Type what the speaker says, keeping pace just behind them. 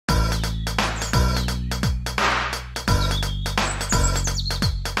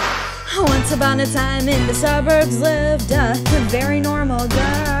Once upon a time in the suburbs lived a very normal girl,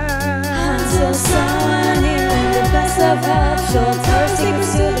 until someone here in the best of health told her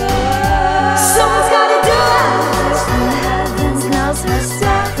secrets to the world. Someone's gotta do it! From the heavens knells her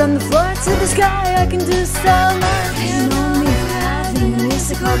step. From the floor to the sky I can do so much. You know me for having a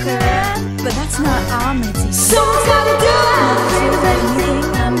musical career, but that's not all my team. Someone's gotta do it! I'll prove anything,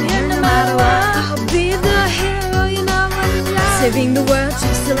 I'm here no matter what. I'll be the hero, you know what I'm like. Saving the world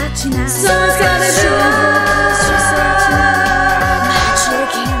just to let you know. Someone's gotta do it! Just to let you know.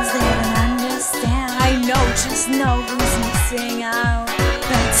 Magic hands, they don't understand. I know, just know who's missing out.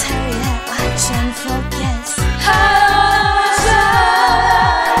 But tell you that watch and focus.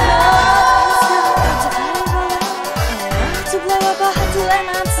 To blow up, I had to let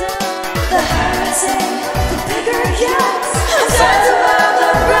my tongue. The higher I sing, the bigger it gets. I'm trying to love the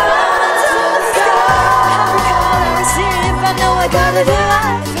road to the sky. Every call I receive, I know I gotta do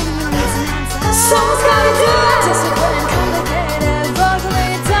it. Someone's gotta do it. Discipline, complicated,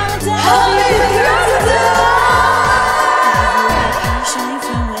 vocally talented. I'll be the girl to do it. Everywhere I'm shining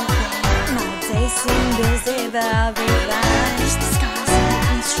from within. My days seem busy, but I'll be fine. Just the scars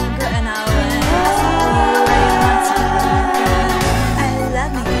make me stronger and I'll win. I follow you where you want to go.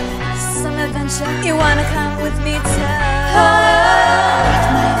 You wanna come with me too? With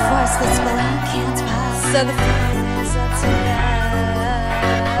my force this balloon can't pass, so the feeling is up to go.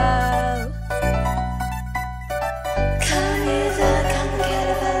 Call me the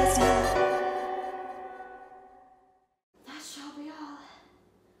complicated fellas now. That shall be all.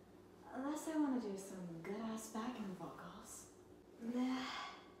 Unless I wanna do some good-ass backing vocals. Nah,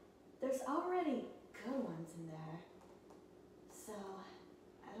 there's already good ones in there. So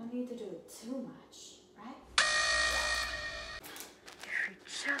I don't need to do too much, right? If you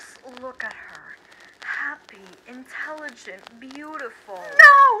just look at her. Happy, intelligent, beautiful.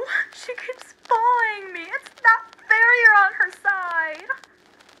 No! She keeps bullying me. It's not fair you're on her side.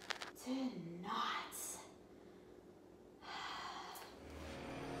 Do not.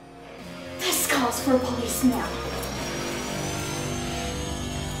 This calls for a policeman.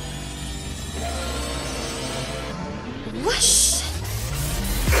 Whoosh!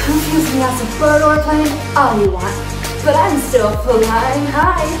 Confuse me as a bird or a plane, all you want, but I'm still flying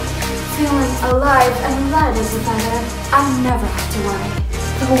high, feeling alive and light as a feather. I never have to worry.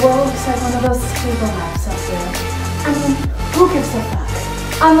 The world looks like one of those table maps up there. I mean, who gives a fuck?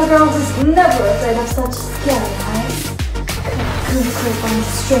 I'm a girl who's never afraid of such scary heights. Good grip on the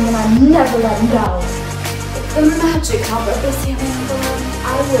string and I'm never letting go. The magic of this helium balloon, I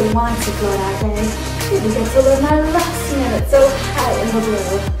really want to go that day. Maybe get to live my last minute so high in the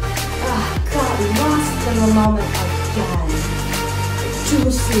blue. Got lost in the moment again.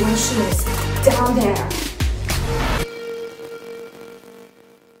 Juicy where she is, down there.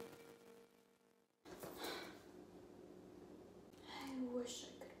 I wish I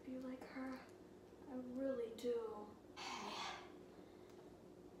could be like her. I really do. Hey,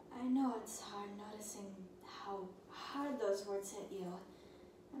 I know it's hard noticing how hard those words hit you,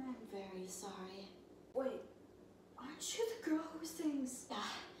 and I'm very sorry. Wait, aren't you the girl who sings?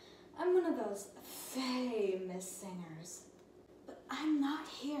 I'm one of those famous singers. But I'm not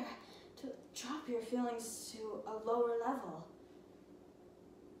here to drop your feelings to a lower level.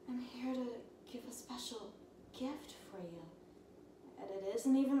 I'm here to give a special gift for you. And it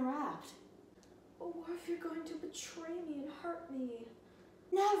isn't even wrapped. But what if you're going to betray me and hurt me?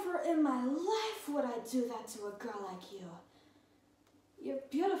 Never in my life would I do that to a girl like you. You're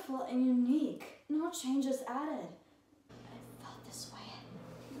beautiful and unique. No changes added. I felt this way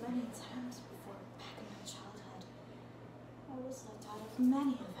many times before back in my childhood. I was left out of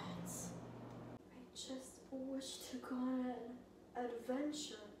many events. I just wish to go on an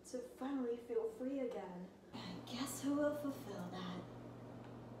adventure to finally feel free again. And guess who will fulfill that?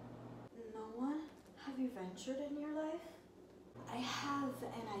 No one? Have you ventured in your life? I have,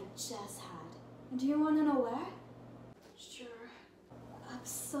 and I just had. Do you want to know where? Sure. Up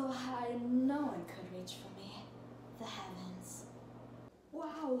so high, no one could reach for me. The heavens.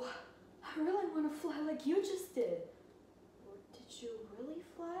 Wow, I really want to fly like you just did. Or did you really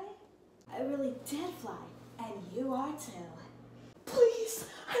fly? I really did fly, and you are too. Please,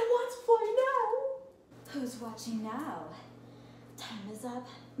 I want to fly now. Who's watching now? Time is up.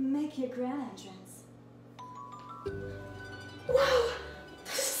 Make your grand entrance. Wow,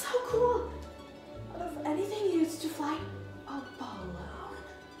 this is so cool. Out of anything used to fly, a balloon.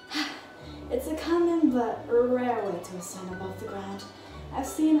 It's a common but rare way to ascend above the ground. I've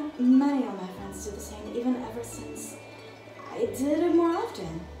seen many of my friends do the same, even ever since I did it more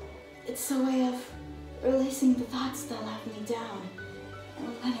often. It's a way of releasing the thoughts that left me down.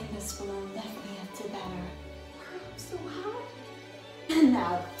 and letting this balloon lift me up to better. I'm so hot. And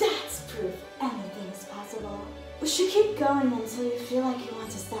now that's proof anything is possible. We should keep going until you feel like you want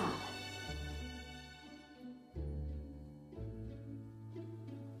to stop.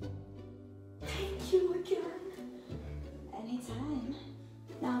 Thank you again. Anytime.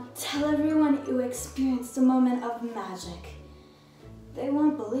 Now tell everyone you experienced a moment of magic. They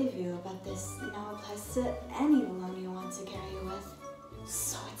won't believe you, but this now applies to any balloon you want to carry with.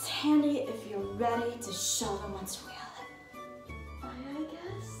 So it's handy if you're ready to show them what's real. Bye, I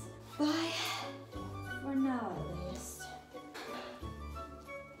guess. Bye. For now, at least.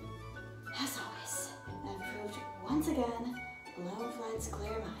 As always, I've proved once again, balloon flights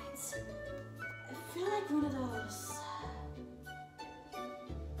clear minds. I feel like one of those...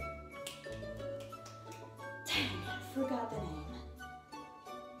 Dang, I forgot the name.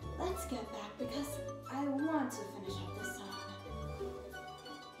 Let's get back because I want to finish up this song.